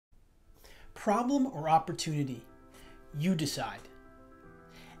Problem or opportunity? You decide.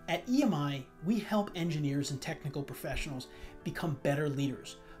 At EMI, we help engineers and technical professionals become better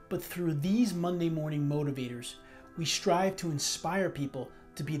leaders. But through these Monday Morning Motivators, we strive to inspire people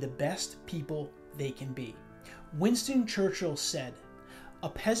to be the best people they can be. Winston Churchill said, "A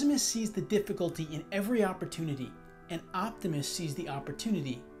pessimist sees the difficulty in every opportunity, an optimist sees the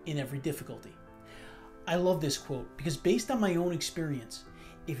opportunity in every difficulty." I love this quote because based on my own experience,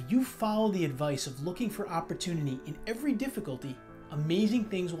 if you follow the advice of looking for opportunity in every difficulty, amazing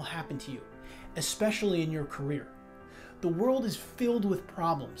things will happen to you, especially in your career. The world is filled with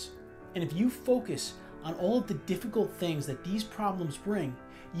problems, and if you focus on all of the difficult things that these problems bring,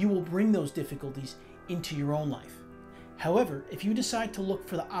 you will bring those difficulties into your own life. However, if you decide to look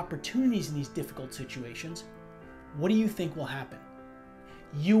for the opportunities in these difficult situations, what do you think will happen?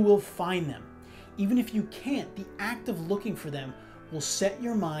 You will find them. Even if you can't, the act of looking for them will set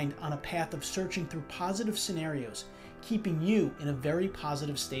your mind on a path of searching through positive scenarios, keeping you in a very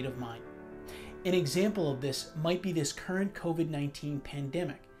positive state of mind. An example of this might be this current COVID-19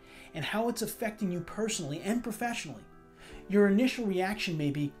 pandemic and how it's affecting you personally and professionally. Your initial reaction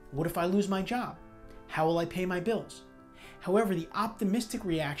may be, what if I lose my job? How will I pay my bills? However, the optimistic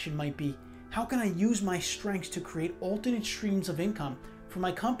reaction might be, how can I use my strengths to create alternate streams of income for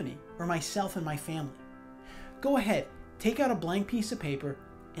my company or myself and my family? Go ahead, take out a blank piece of paper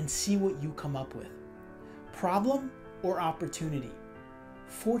and see what you come up with. Problem or opportunity?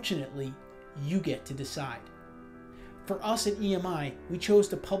 Fortunately, you get to decide. For us at EMI, we chose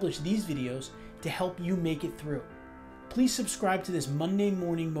to publish these videos to help you make it through. Please subscribe to this Monday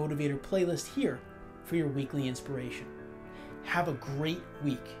Morning Motivator playlist here for your weekly inspiration. Have a great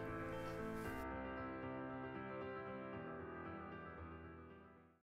week.